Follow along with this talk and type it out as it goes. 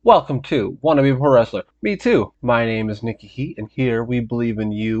Welcome to Wanna Be a Pro Wrestler. Me too. My name is Nikki Heat, and here we believe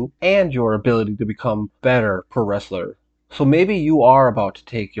in you and your ability to become better pro wrestler. So maybe you are about to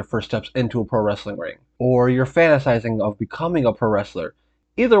take your first steps into a pro wrestling ring, or you're fantasizing of becoming a pro wrestler.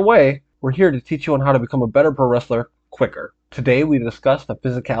 Either way, we're here to teach you on how to become a better pro wrestler quicker. Today we discuss the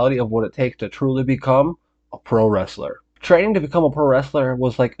physicality of what it takes to truly become a pro wrestler. Training to become a pro wrestler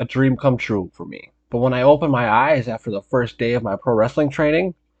was like a dream come true for me. But when I opened my eyes after the first day of my pro wrestling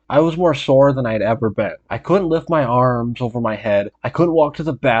training, I was more sore than I'd ever been. I couldn't lift my arms over my head. I couldn't walk to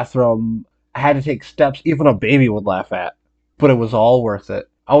the bathroom. I had to take steps even a baby would laugh at. But it was all worth it.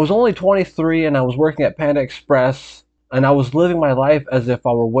 I was only 23 and I was working at Panda Express, and I was living my life as if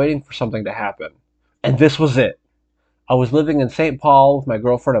I were waiting for something to happen. And this was it. I was living in St. Paul with my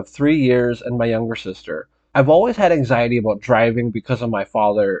girlfriend of 3 years and my younger sister. I've always had anxiety about driving because of my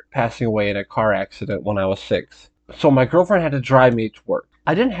father passing away in a car accident when I was 6. So my girlfriend had to drive me to work.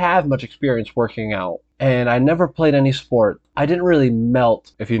 I didn't have much experience working out, and I never played any sport. I didn't really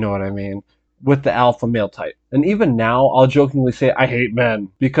melt, if you know what I mean, with the alpha male type. And even now, I'll jokingly say I hate men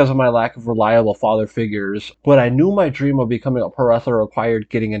because of my lack of reliable father figures, but I knew my dream of becoming a pro wrestler required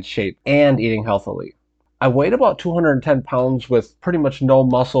getting in shape and eating healthily. I weighed about 210 pounds with pretty much no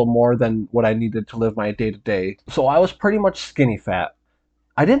muscle more than what I needed to live my day to day, so I was pretty much skinny fat.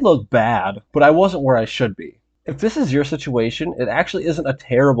 I didn't look bad, but I wasn't where I should be. If this is your situation, it actually isn't a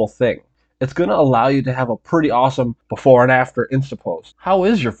terrible thing. It's going to allow you to have a pretty awesome before and after Insta post. How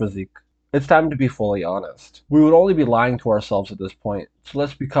is your physique? It's time to be fully honest. We would only be lying to ourselves at this point, so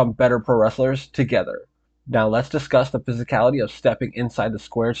let's become better pro wrestlers together. Now let's discuss the physicality of stepping inside the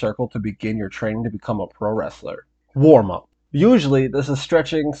squared circle to begin your training to become a pro wrestler. Warm up. Usually this is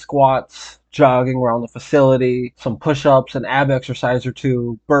stretching, squats, jogging around the facility, some push-ups, an ab exercise or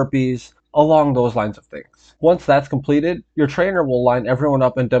two, burpees, along those lines of things. Once that's completed, your trainer will line everyone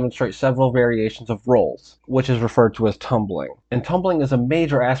up and demonstrate several variations of rolls, which is referred to as tumbling. And tumbling is a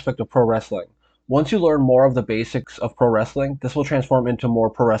major aspect of pro wrestling. Once you learn more of the basics of pro wrestling, this will transform into more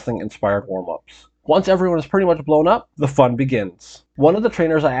pro wrestling inspired warm-ups. Once everyone is pretty much blown up, the fun begins. One of the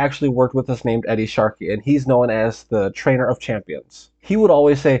trainers I actually worked with is named Eddie Sharkey, and he's known as the trainer of champions. He would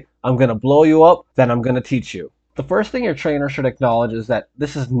always say, I'm going to blow you up, then I'm going to teach you. The first thing your trainer should acknowledge is that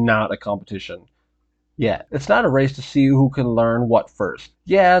this is not a competition. Yeah, it's not a race to see who can learn what first.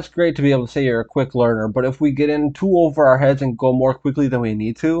 Yeah, it's great to be able to say you're a quick learner, but if we get in too over our heads and go more quickly than we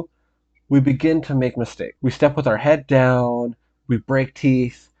need to, we begin to make mistakes. We step with our head down, we break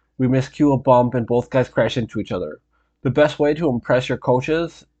teeth, we miscue a bump, and both guys crash into each other. The best way to impress your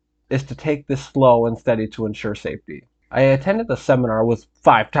coaches is to take this slow and steady to ensure safety. I attended a seminar with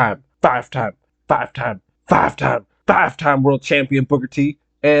five-time world champion Booker T,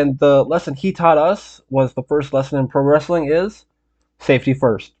 and the lesson he taught us was the first lesson in pro wrestling is safety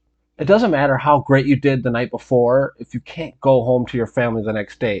first. It doesn't matter how great you did the night before if you can't go home to your family the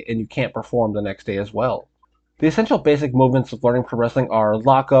next day and you can't perform the next day as well. The essential basic movements of learning pro wrestling are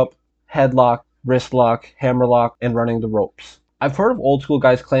lockup, headlock, wrist lock, hammerlock, and running the ropes. I've heard of old school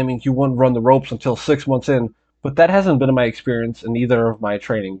guys claiming you wouldn't run the ropes until 6 months in, but that hasn't been my experience in either of my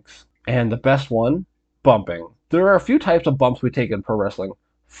trainings. And the best one? Bumping. There are a few types of bumps we take in pro wrestling: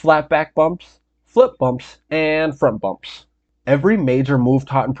 flat back bumps, flip bumps, and front bumps. Every major move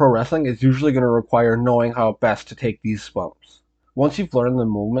taught in pro wrestling is usually going to require knowing how best to take these bumps. Once you've learned the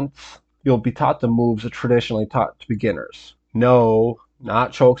movements, you'll be taught the moves traditionally taught to beginners. No,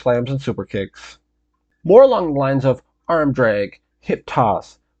 not choke slams and super kicks. More along the lines of arm drag, hip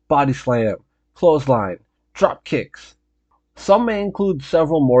toss, body slam, clothesline, drop kicks. Some may include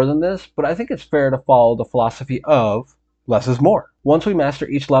several more than this, but I think it's fair to follow the philosophy of less is more. Once we master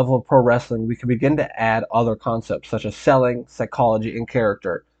each level of pro wrestling, we can begin to add other concepts such as selling, psychology, and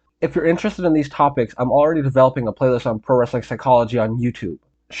character. If you're interested in these topics, I'm already developing a playlist on pro wrestling psychology on YouTube.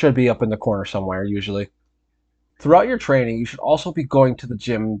 Should be up in the corner somewhere, usually. Throughout your training, you should also be going to the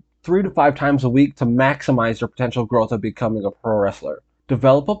gym 3 to 5 times a week to maximize your potential growth of becoming a pro wrestler.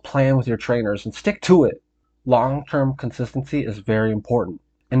 Develop a plan with your trainers and stick to it. Long-term consistency is very important.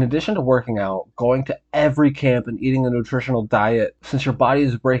 In addition to working out, going to every camp and eating a nutritional diet, since your body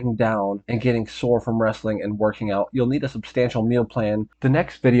is breaking down and getting sore from wrestling and working out, you'll need a substantial meal plan. The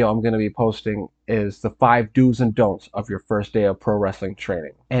next video I'm going to be posting is the 5 do's and don'ts of your first day of pro wrestling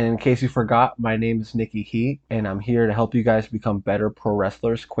training. And in case you forgot, my name is Nikki Heat, and I'm here to help you guys become better pro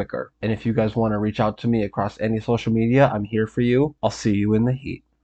wrestlers quicker. And if you guys want to reach out to me across any social media, I'm here for you. I'll see you in the heat.